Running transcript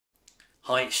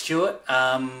Hi, it's Stuart.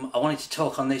 I wanted to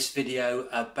talk on this video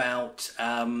about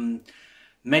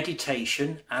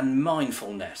meditation and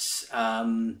mindfulness.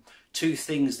 Two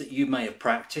things that you may have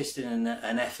practiced in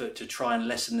an effort to try and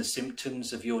lessen the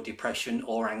symptoms of your depression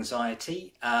or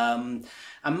anxiety. And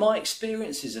my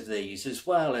experiences of these as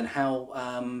well, and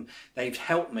how they've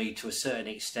helped me to a certain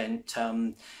extent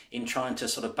in trying to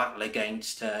sort of battle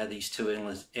against these two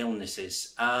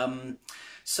illnesses.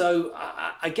 So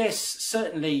I guess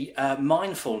certainly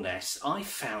mindfulness I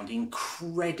found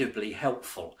incredibly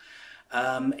helpful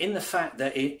in the fact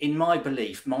that in my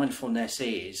belief mindfulness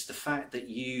is the fact that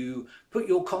you put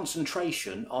your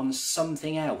concentration on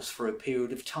something else for a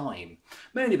period of time.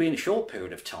 It may only be in a short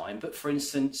period of time, but for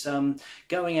instance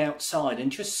going outside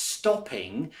and just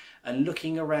stopping and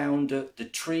looking around at the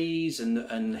trees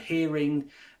and hearing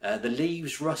the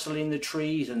leaves rustle in the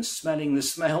trees and smelling the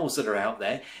smells that are out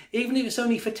there, even if it's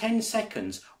only for 10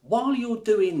 seconds. While you're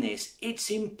doing this, it's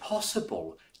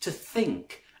impossible to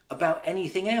think about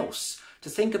anything else, to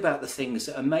think about the things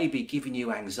that are maybe giving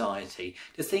you anxiety,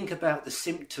 to think about the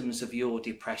symptoms of your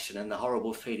depression and the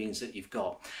horrible feelings that you've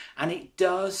got. And it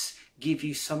does give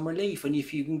you some relief. And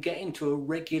if you can get into a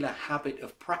regular habit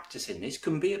of practicing this,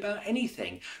 can be about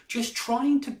anything, just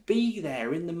trying to be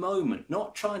there in the moment,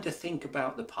 not trying to think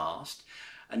about the past,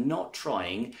 and not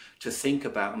trying to think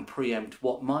about and preempt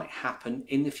what might happen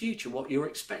in the future, what you're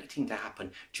expecting to happen.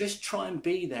 Just try and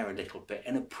be there a little bit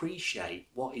and appreciate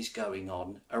what is going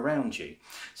on around you.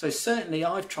 So certainly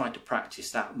I've tried to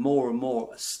practice that more and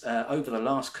more over the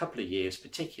last couple of years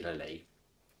particularly.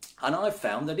 And I've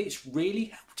found that it's really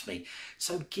helped me.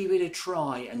 So give it a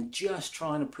try and just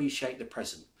try and appreciate the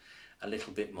present a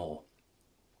little bit more.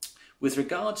 With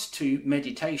regards to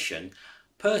meditation,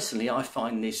 personally, I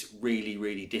find this really,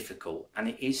 really difficult, and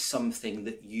it is something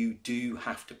that you do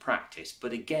have to practice.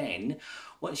 But again,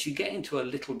 once you get into a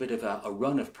little bit of a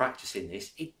run of practicing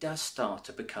this, it does start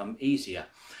to become easier.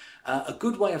 A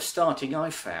good way of starting,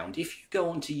 I found, if you go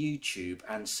onto YouTube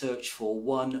and search for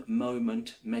 1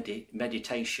 moment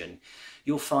meditation,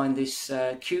 you'll find this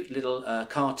cute little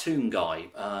cartoon guy,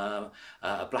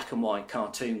 a black and white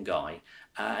cartoon guy.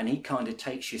 And he kind of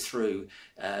takes you through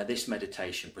this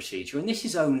meditation procedure, and this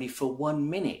is only for 1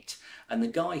 minute. And the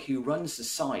guy who runs the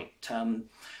site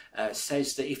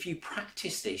says that if you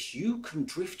practice this, you can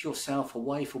drift yourself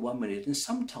away for 1 minute, and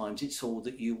sometimes it's all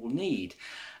that you will need.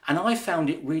 And I found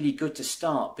it really good to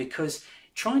start, because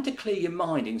trying to clear your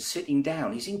mind in sitting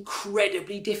down is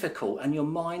incredibly difficult, and your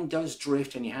mind does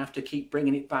drift and you have to keep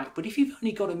bringing it back. But if you've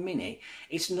only got a minute,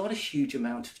 it's not a huge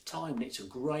amount of time, and it's a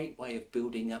great way of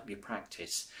building up your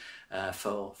practice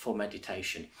for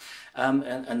meditation.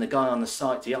 And the guy on the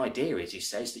site, the idea is, he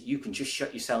says that you can just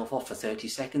shut yourself off for 30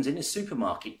 seconds in a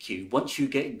supermarket queue once you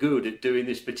get good at doing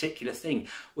this particular thing,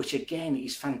 which again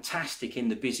is fantastic in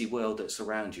the busy world that's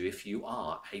around you if you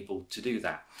are able to do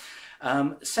that.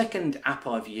 Second app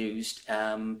I've used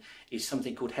is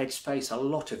something called Headspace. A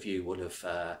lot of you would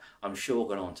have, I'm sure,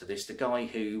 gone on to this. The guy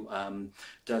who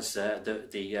does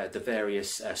the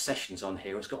various sessions on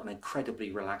here has got an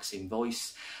incredibly relaxing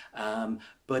voice.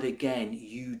 But again,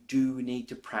 you do need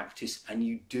to practice, and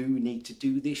you do need to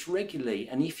do this regularly.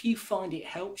 And if you find it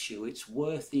helps you, it's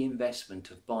worth the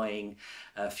investment of buying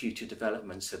future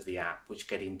developments of the app, which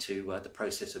get into the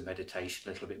process of meditation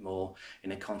a little bit more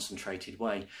in a concentrated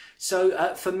way.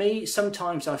 So for me,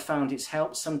 sometimes I found it's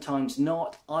helped, sometimes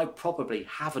not. I probably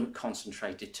haven't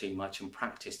concentrated too much and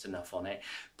practiced enough on it,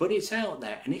 but it's out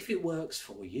there. And if it works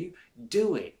for you,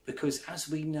 do it, because as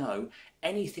we know,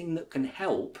 anything that can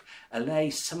help allay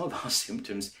some of our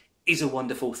symptoms is a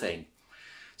wonderful thing.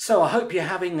 So I hope you're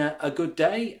having a good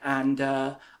day, and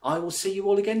I will see you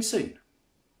all again soon.